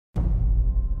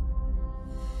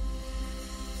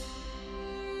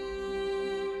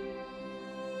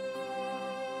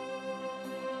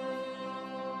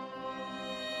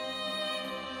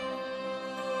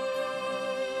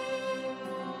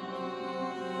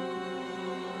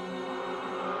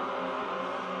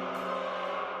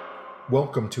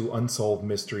Welcome to Unsolved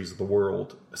Mysteries of the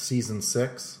World, Season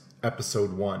 6,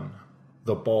 Episode 1,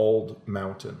 The Bald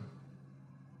Mountain.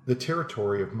 The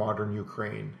territory of modern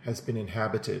Ukraine has been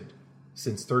inhabited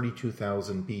since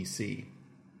 32,000 BC.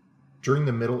 During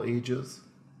the Middle Ages,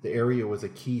 the area was a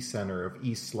key center of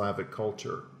East Slavic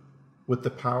culture, with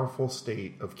the powerful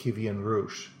state of Kievan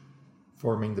Rus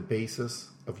forming the basis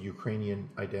of Ukrainian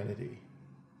identity.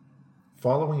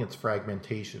 Following its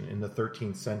fragmentation in the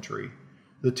 13th century,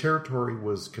 the territory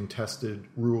was contested,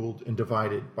 ruled, and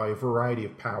divided by a variety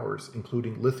of powers,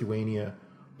 including Lithuania,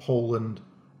 Poland,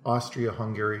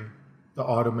 Austria-Hungary, the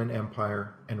Ottoman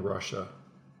Empire, and Russia.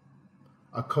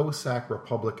 A Cossack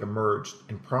republic emerged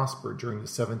and prospered during the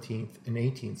 17th and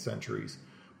 18th centuries,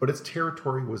 but its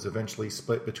territory was eventually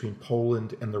split between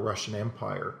Poland and the Russian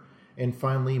Empire, and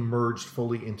finally merged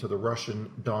fully into the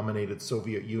Russian-dominated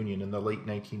Soviet Union in the late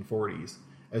 1940s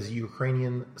as a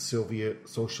Ukrainian Soviet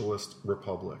Socialist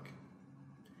Republic.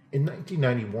 In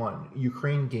 1991,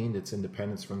 Ukraine gained its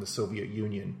independence from the Soviet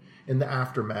Union in the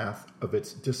aftermath of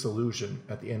its dissolution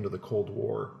at the end of the Cold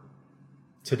War.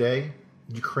 Today,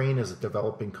 Ukraine is a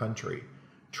developing country,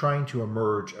 trying to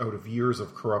emerge out of years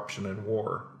of corruption and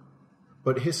war.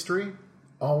 But history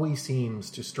always seems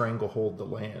to stranglehold the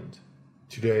land.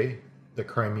 Today, the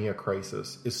Crimea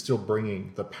crisis is still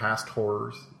bringing the past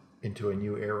horrors into a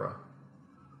new era.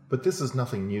 But this is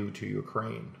nothing new to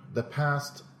Ukraine. The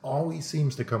past always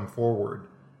seems to come forward,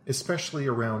 especially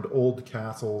around old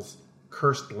castles,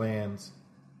 cursed lands,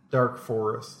 dark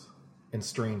forests, and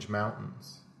strange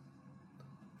mountains.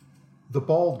 The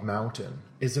Bald Mountain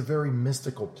is a very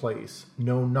mystical place,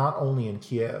 known not only in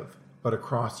Kiev, but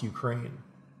across Ukraine.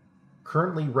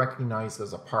 Currently recognized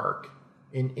as a park,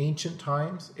 in ancient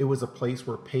times it was a place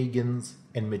where pagans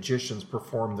and magicians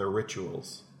performed their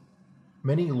rituals.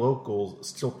 Many locals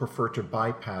still prefer to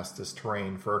bypass this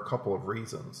terrain for a couple of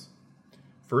reasons.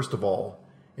 First of all,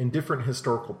 in different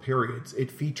historical periods, it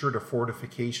featured a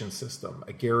fortification system,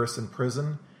 a garrison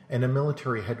prison, and a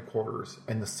military headquarters,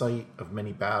 and the site of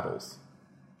many battles.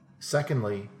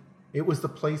 Secondly, it was the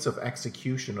place of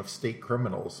execution of state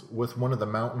criminals, with one of the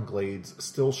mountain glades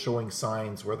still showing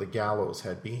signs where the gallows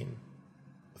had been.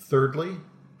 Thirdly,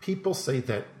 people say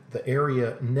that the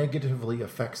area negatively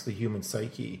affects the human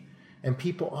psyche, and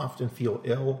people often feel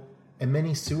ill, and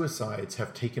many suicides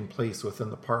have taken place within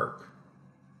the park.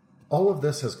 All of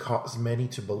this has caused many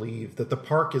to believe that the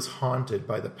park is haunted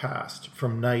by the past,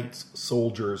 from knights,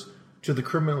 soldiers, to the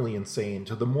criminally insane,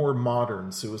 to the more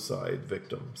modern suicide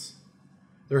victims.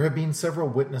 There have been several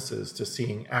witnesses to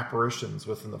seeing apparitions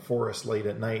within the forest late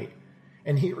at night,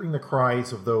 and hearing the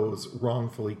cries of those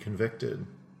wrongfully convicted.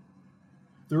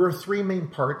 There are three main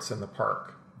parts in the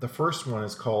park. The first one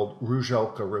is called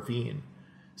Ruzhalka Ravine,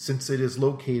 since it is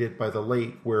located by the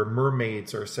lake where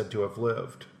mermaids are said to have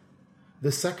lived.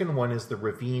 The second one is the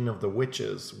Ravine of the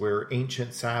Witches, where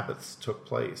ancient Sabbaths took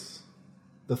place.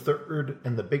 The third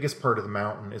and the biggest part of the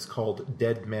mountain is called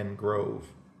Dead Men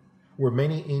Grove, where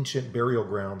many ancient burial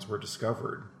grounds were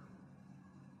discovered.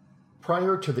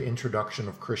 Prior to the introduction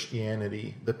of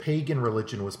Christianity, the pagan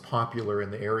religion was popular in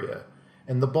the area,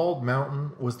 and the Bald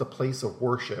Mountain was the place of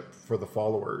worship for the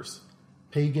followers.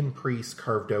 Pagan priests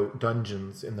carved out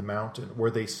dungeons in the mountain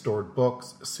where they stored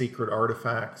books, sacred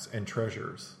artifacts, and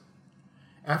treasures.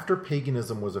 After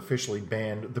paganism was officially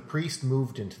banned, the priests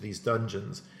moved into these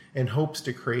dungeons in hopes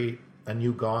to create a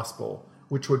new gospel,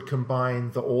 which would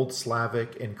combine the old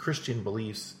Slavic and Christian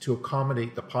beliefs to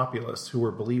accommodate the populace who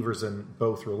were believers in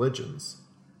both religions.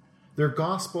 Their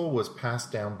gospel was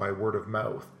passed down by word of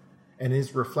mouth, and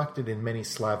is reflected in many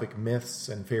Slavic myths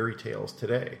and fairy tales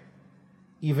today.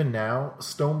 Even now,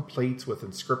 stone plates with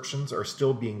inscriptions are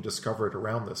still being discovered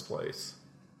around this place.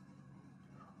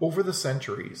 Over the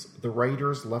centuries, the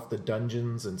writers left the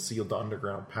dungeons and sealed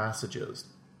underground passages.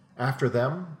 After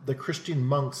them, the Christian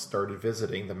monks started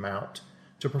visiting the mount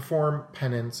to perform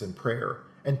penance and prayer,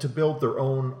 and to build their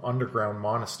own underground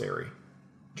monastery.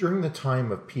 During the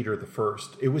time of Peter I,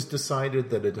 it was decided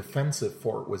that a defensive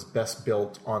fort was best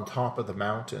built on top of the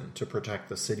mountain to protect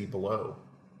the city below.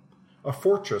 A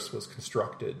fortress was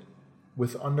constructed,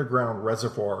 with underground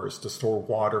reservoirs to store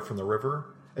water from the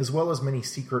river, as well as many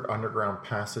secret underground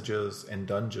passages and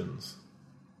dungeons.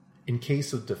 In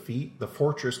case of defeat, the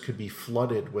fortress could be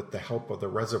flooded with the help of the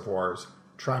reservoirs,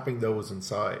 trapping those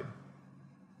inside.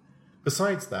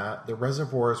 Besides that, the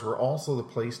reservoirs were also the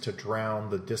place to drown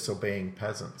the disobeying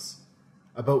peasants.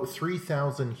 About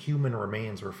 3,000 human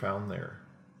remains were found there.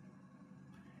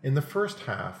 In the first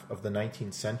half of the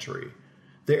 19th century,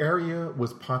 the area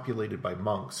was populated by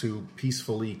monks who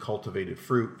peacefully cultivated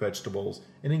fruit, vegetables,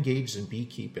 and engaged in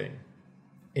beekeeping.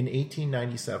 In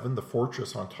 1897, the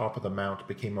fortress on top of the mount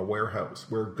became a warehouse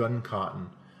where gun cotton,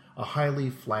 a highly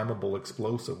flammable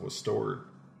explosive, was stored.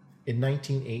 In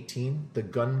 1918, the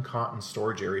gun cotton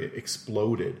storage area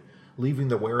exploded, leaving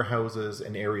the warehouses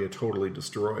and area totally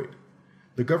destroyed.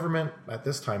 The government at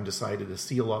this time decided to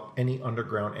seal up any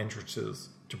underground entrances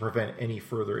to prevent any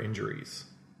further injuries.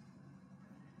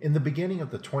 In the beginning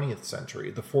of the 20th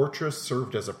century, the fortress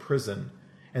served as a prison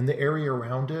and the area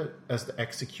around it as the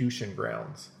execution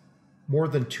grounds. More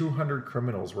than 200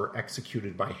 criminals were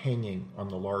executed by hanging on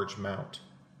the large mount.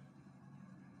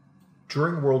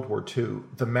 During World War II,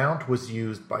 the mount was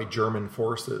used by German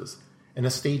forces and a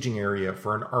staging area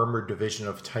for an armored division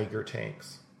of Tiger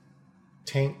tanks.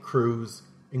 Tank crews,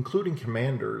 including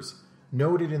commanders,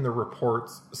 noted in their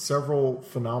reports several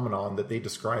phenomena that they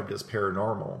described as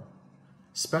paranormal.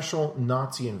 Special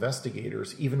Nazi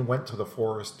investigators even went to the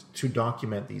forest to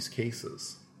document these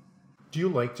cases. Do you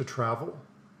like to travel?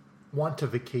 Want to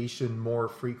vacation more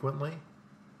frequently?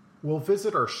 Well,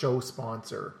 visit our show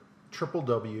sponsor,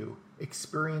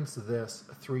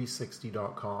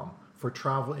 www.experiencethis360.com, for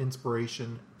travel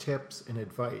inspiration, tips, and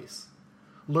advice.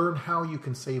 Learn how you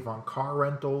can save on car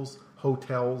rentals,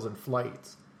 hotels, and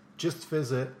flights. Just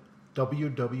visit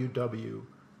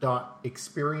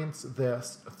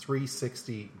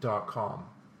www.experiencethis360.com.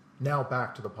 Now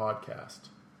back to the podcast.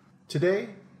 Today,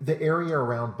 the area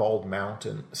around Bald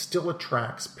Mountain still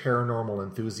attracts paranormal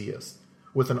enthusiasts,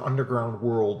 with an underground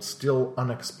world still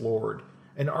unexplored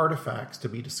and artifacts to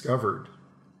be discovered.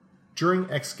 During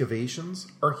excavations,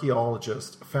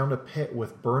 archaeologists found a pit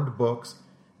with burned books,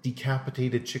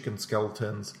 decapitated chicken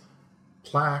skeletons,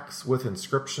 plaques with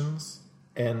inscriptions,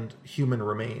 and human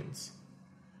remains.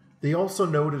 They also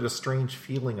noted a strange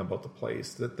feeling about the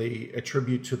place that they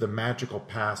attribute to the magical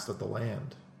past of the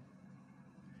land.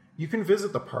 You can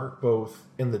visit the park both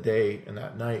in the day and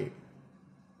at night.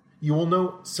 You will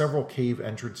note several cave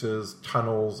entrances,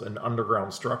 tunnels, and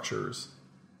underground structures.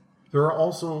 There are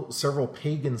also several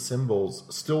pagan symbols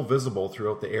still visible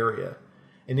throughout the area,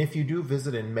 and if you do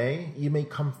visit in May, you may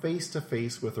come face to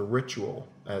face with a ritual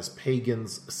as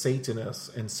pagans, Satanists,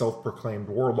 and self-proclaimed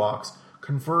warlocks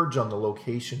converge on the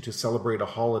location to celebrate a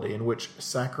holiday in which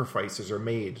sacrifices are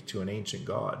made to an ancient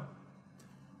god.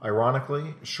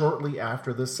 Ironically, shortly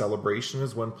after this celebration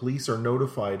is when police are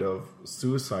notified of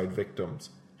suicide victims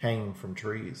hanging from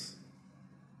trees.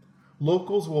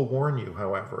 Locals will warn you,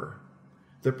 however,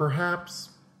 that perhaps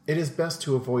it is best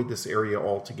to avoid this area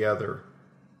altogether,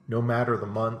 no matter the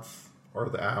month or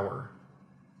the hour.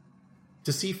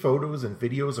 To see photos and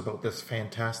videos about this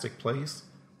fantastic place,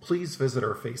 please visit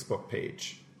our Facebook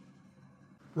page.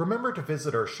 Remember to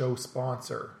visit our show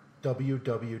sponsor,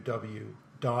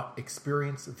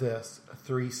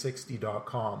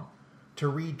 www.experiencethis360.com, to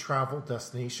read travel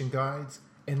destination guides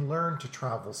and learn to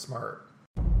travel smart.